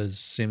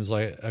seems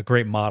like a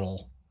great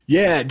model.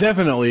 Yeah,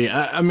 definitely.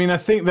 I mean, I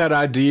think that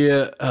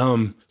idea,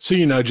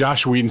 so,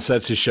 Josh Whedon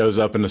sets his shows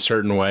up in a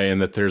certain way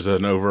and that there's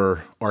an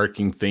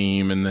overarching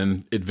theme and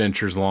then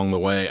adventures along the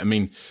way. I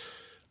mean,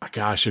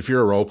 gosh, if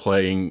you're a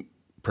role-playing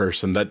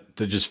person, that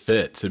just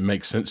fits. It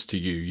makes sense to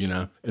you.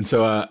 And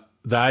so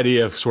the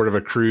idea of sort of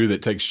a crew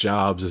that takes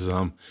jobs is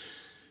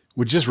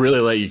would just really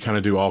let you kind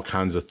of do all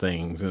kinds of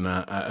things. And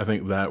I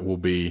think that will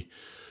be,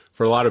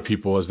 for a lot of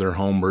people as they're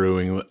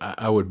homebrewing,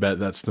 I would bet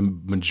that's the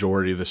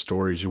majority of the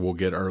stories you will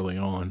get early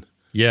on.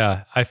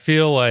 Yeah, I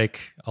feel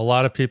like a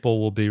lot of people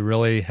will be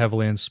really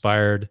heavily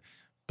inspired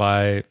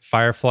by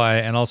Firefly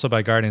and also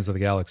by Guardians of the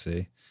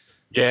Galaxy.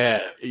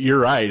 Yeah, you're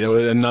right.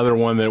 Another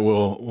one that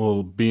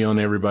will be on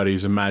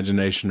everybody's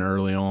imagination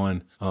early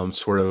on,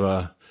 sort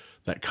of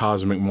that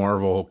cosmic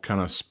Marvel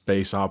kind of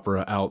space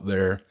opera out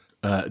there.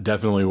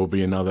 Definitely will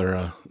be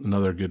another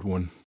good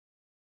one.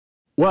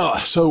 Well,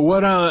 so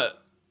what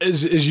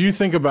as you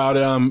think about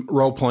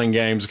role-playing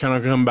games, kind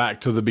of come back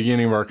to the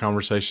beginning of our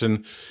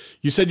conversation,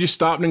 you said you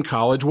stopped in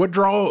college. What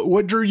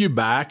drew you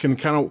back, and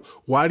kind of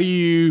why do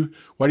you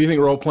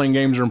think role-playing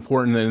games are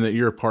important and that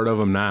you're a part of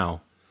them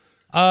now?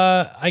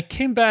 I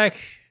came back,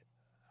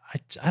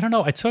 I don't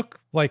know, I took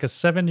like a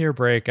 7-year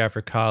break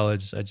after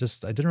college. I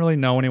didn't really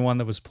know anyone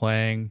that was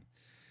playing,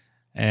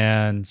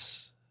 and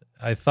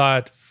I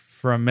thought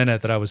for a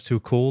minute that I was too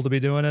cool to be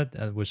doing it,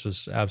 which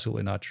was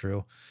absolutely not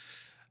true.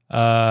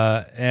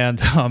 I went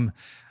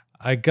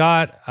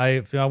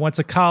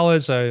to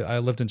college. I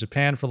lived in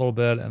Japan for a little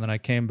bit, and then I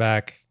came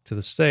back to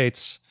the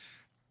States,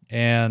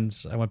 and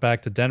I went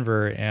back to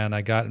Denver, and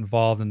I got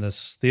involved in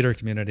this theater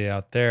community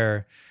out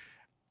there,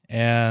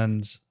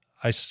 and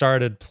I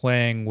started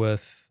playing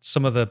with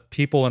some of the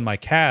people in my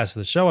cast.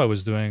 The show I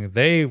was doing,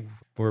 they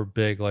were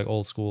big, like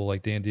old school,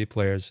 like D&D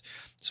players.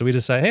 So we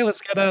decided, hey,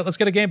 let's get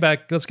a game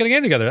back. Let's get a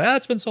game together.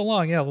 It's been so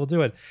long. Yeah, we'll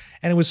do it.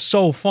 And it was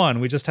so fun.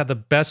 We just had the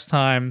best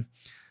time.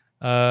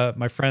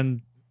 My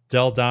friend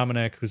Del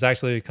Dominic, who's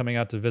actually coming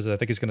out to visit, I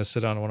think he's going to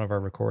sit on one of our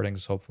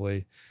recordings,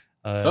 hopefully.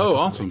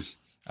 Awesome.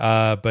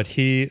 But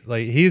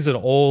he's an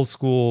old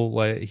school,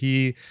 like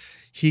he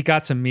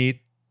got to meet,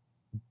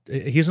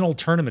 he's an old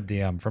tournament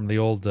DM from the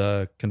old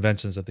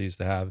conventions that they used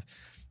to have.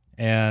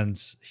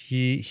 And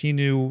he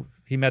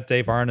met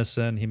Dave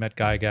Arneson, he met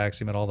Gygax,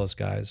 he met all those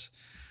guys.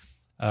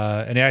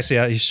 And he has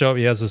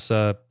this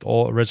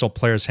old original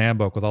player's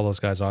handbook with all those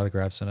guys'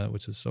 autographs in it,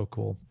 which is so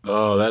cool.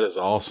 Oh, that is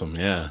awesome.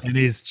 Yeah. And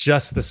he's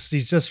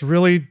just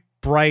really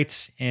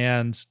bright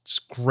and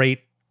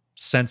great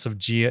sense of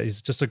GM.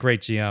 He's just a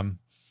great GM.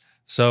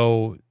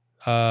 So,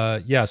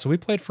 so we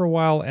played for a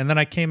while, and then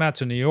I came out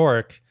to New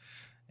York,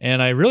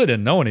 and I really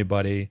didn't know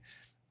anybody.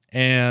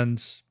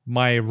 And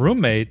my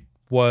roommate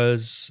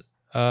was,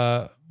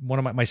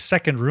 my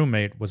second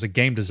roommate was a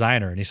game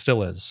designer, and he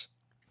still is.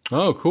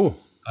 Oh, cool.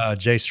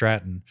 Jay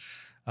Stratton.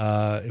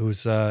 It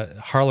was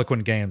Harlequin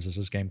Games is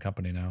his game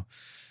company now.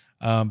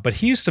 But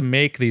he used to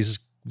make these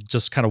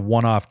just kind of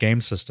one-off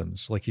game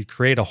systems. Like he'd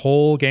create a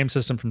whole game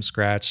system from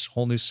scratch,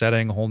 whole new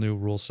setting, whole new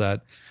rule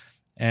set.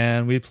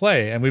 And we'd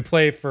play. And we'd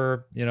play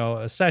for,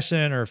 a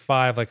session or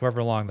 5, like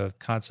however long the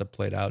concept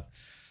played out.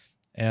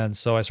 And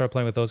so I started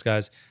playing with those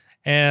guys.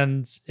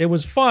 And it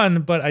was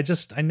fun, but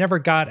I never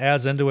got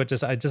as into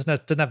it. I just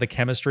didn't have the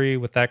chemistry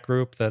with that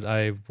group that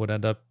I would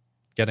end up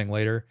getting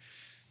later.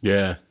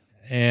 Yeah.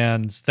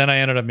 And then I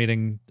ended up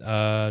meeting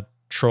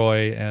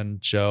Troy and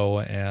Joe,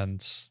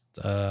 and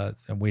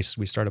we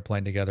started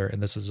playing together.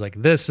 And this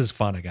is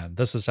fun again.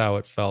 This is how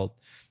it felt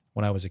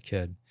when I was a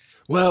kid.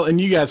 Well, and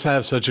you guys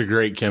have such a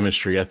great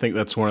chemistry. I think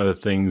that's one of the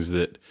things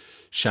that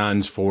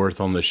shines forth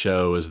on the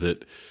show is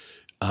that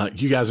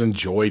you guys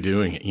enjoy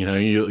doing it.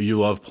 You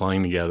love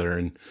playing together,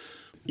 and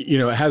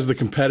it has the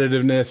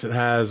competitiveness. It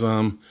has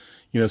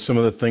some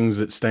of the things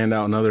that stand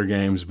out in other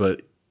games,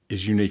 but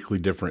is uniquely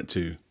different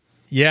too.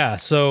 Yeah,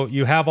 so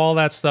you have all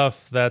that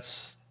stuff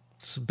that's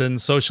been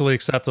socially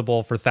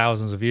acceptable for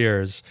thousands of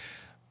years,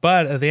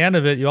 but at the end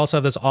of it, you also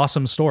have this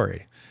awesome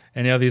story,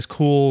 and you have these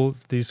cool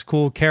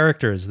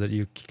characters that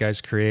you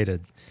guys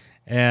created,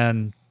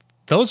 and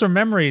those are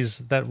memories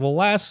that will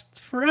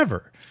last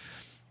forever.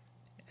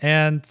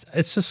 And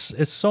it's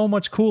so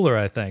much cooler,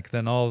 I think,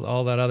 than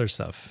all that other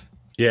stuff.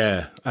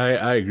 Yeah,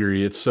 I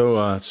agree. It's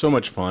so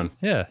much fun.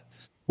 Yeah.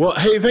 Well,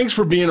 hey, thanks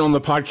for being on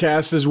the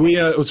podcast. As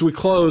we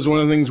close, one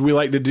of the things we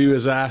like to do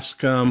is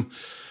ask,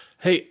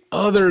 hey,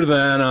 other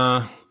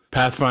than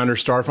Pathfinder,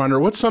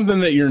 Starfinder, what's something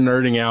that you're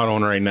nerding out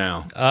on right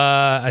now?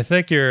 I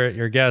think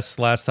your guest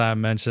last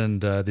time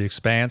mentioned The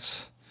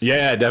Expanse.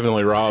 Yeah,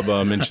 definitely. Rob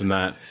mentioned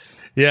that.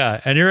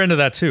 Yeah, and you're into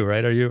that too,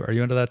 right? Are you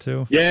into that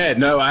too? Yeah,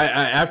 no, I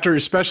after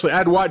especially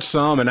I'd watched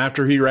some, and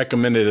after he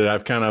recommended it,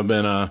 I've kind of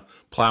been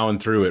plowing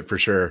through it for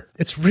sure.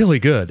 It's really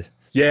good.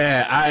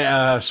 Yeah,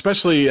 I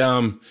especially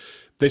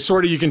they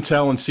sort of, you can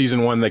tell in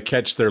season 1 they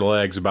catch their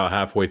legs about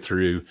halfway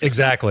through.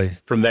 Exactly.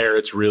 From there,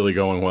 it's really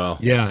going well.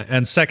 Yeah,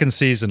 and second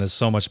season is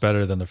so much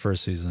better than the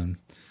first season.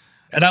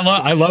 And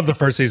I love the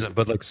first season,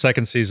 but like the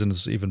second season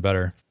is even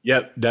better.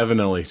 Yep,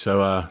 definitely.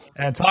 So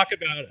and talk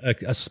about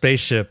a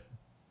spaceship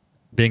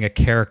being a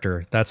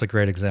character. That's a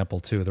great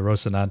example too. The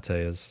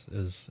Rocinante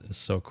is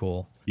so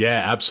cool.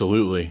 Yeah,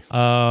 absolutely.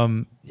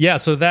 Yeah,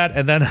 so that,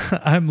 and then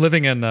I'm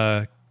living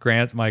in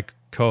Grant, my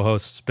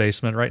co-host's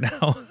basement right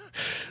now.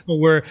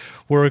 we're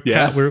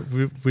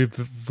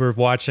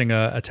watching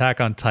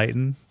Attack on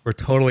Titan. We're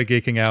totally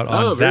geeking out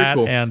on that,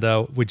 cool. And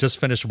we just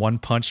finished One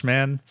Punch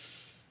Man,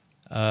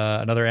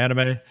 another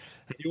anime.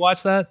 Have you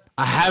watched that?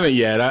 I haven't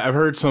yet. I've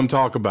heard some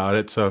talk about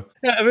it. So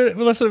yeah, I mean,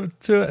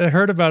 I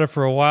heard about it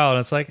for a while,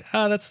 and it's like,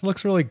 that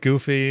looks really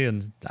goofy,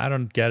 and I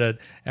don't get it.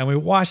 And we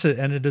watched it,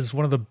 and it is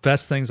one of the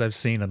best things I've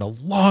seen in a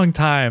long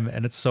time,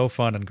 and it's so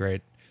fun and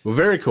great. Well,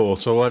 very cool.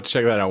 So let's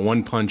check that out.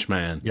 One Punch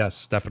Man.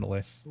 Yes,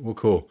 definitely. Well,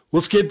 cool.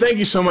 Well, Skid, thank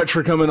you so much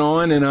for coming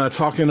on and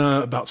talking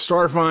about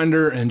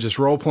Starfinder and just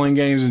role-playing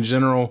games in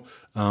general.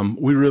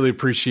 We really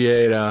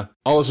appreciate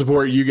all the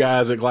support you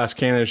guys at Glass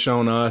Cannon have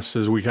shown us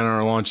as we kind of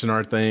are launching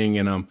our thing.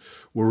 And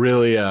we're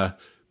really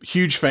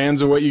huge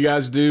fans of what you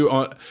guys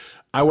do.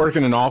 I work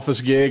in an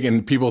office gig,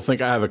 and people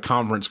think I have a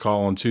conference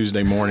call on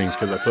Tuesday mornings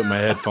because I put my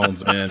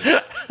headphones in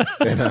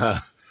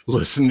and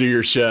listen to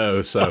your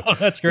show. So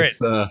that's great.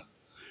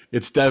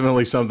 It's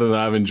definitely something that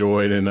I've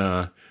enjoyed, and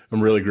I'm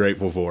really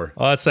grateful for.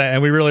 Well,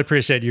 and we really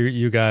appreciate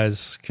you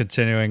guys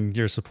continuing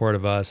your support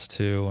of us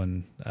too.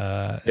 And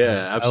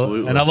yeah,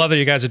 absolutely. And I love that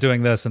you guys are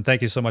doing this. And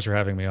thank you so much for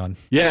having me on.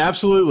 Yeah,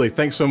 absolutely.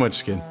 Thanks so much,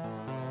 Skid.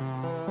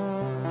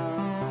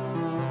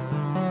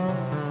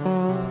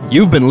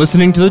 You've been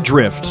listening to The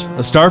Drift,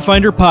 a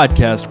Starfinder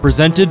podcast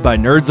presented by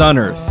Nerds on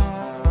Earth.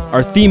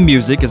 Our theme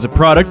music is a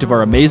product of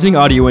our amazing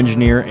audio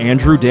engineer,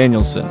 Andrew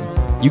Danielson.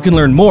 You can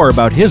learn more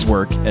about his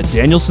work at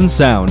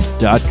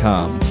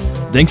danielsonsound.com.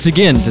 Thanks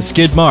again to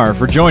Skid Maher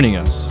for joining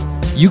us.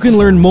 You can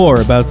learn more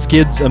about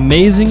Skid's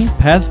amazing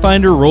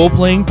Pathfinder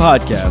role-playing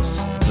podcast,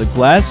 the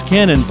Glass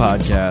Cannon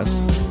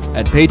Podcast,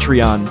 at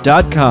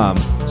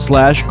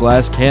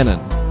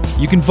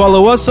patreon.com/glasscannon. You can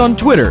follow us on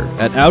Twitter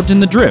at Out in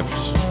the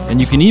Drift, and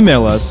you can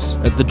email us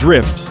at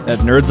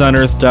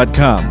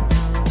thedrift@nerdsonearth.com.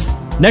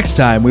 Next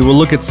time, we will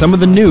look at some of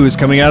the news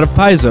coming out of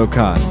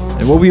PaizoCon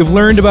and what we have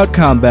learned about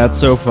combat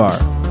so far.